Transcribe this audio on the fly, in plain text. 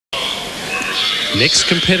Next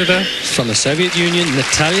competitor from the Soviet Union,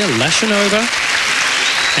 Natalia Laschenova.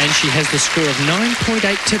 And she has the score of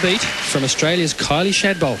 9.8 to beat from Australia's Kylie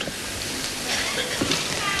Shadbolt.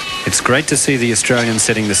 It's great to see the Australians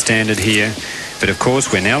setting the standard here. But of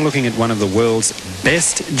course, we're now looking at one of the world's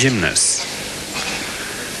best gymnasts.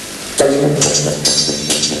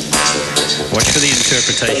 Watch for the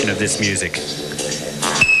interpretation of this music.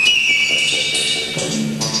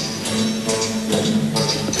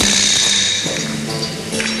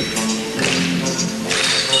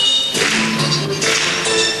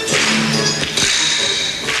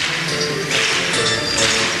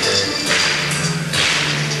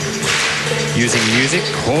 Using music,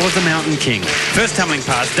 Call of the Mountain King. First tumbling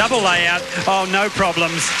pass, double layout. Oh, no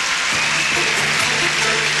problems.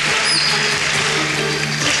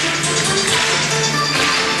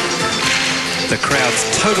 The crowd's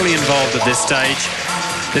totally involved at this stage.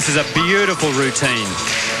 This is a beautiful routine,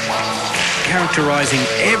 characterising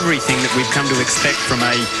everything that we've come to expect from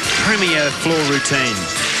a premier floor routine.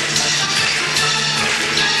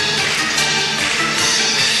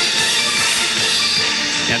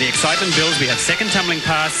 Now the excitement builds. We have second tumbling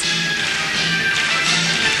pass.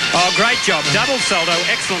 Oh, great job. Double salto.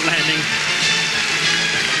 Excellent landing.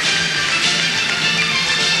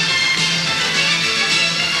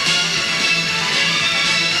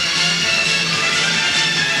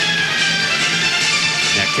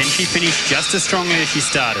 Now, can she finish just as strongly as she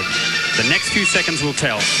started? The next few seconds will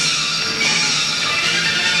tell.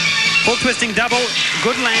 Full twisting double.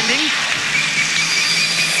 Good landing.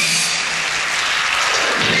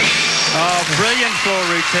 Oh, brilliant floor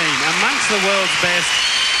routine, amongst the world's best.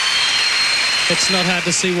 It's not hard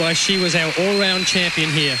to see why she was our all-round champion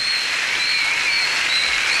here.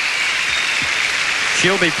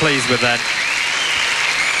 She'll be pleased with that.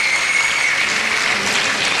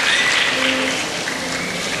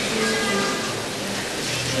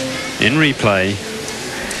 In replay,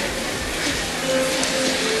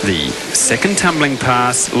 the second tumbling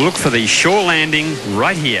pass. Look for the shore landing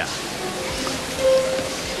right here.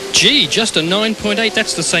 Gee, just a 9.8.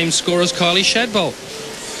 That's the same score as Kylie Shadbolt.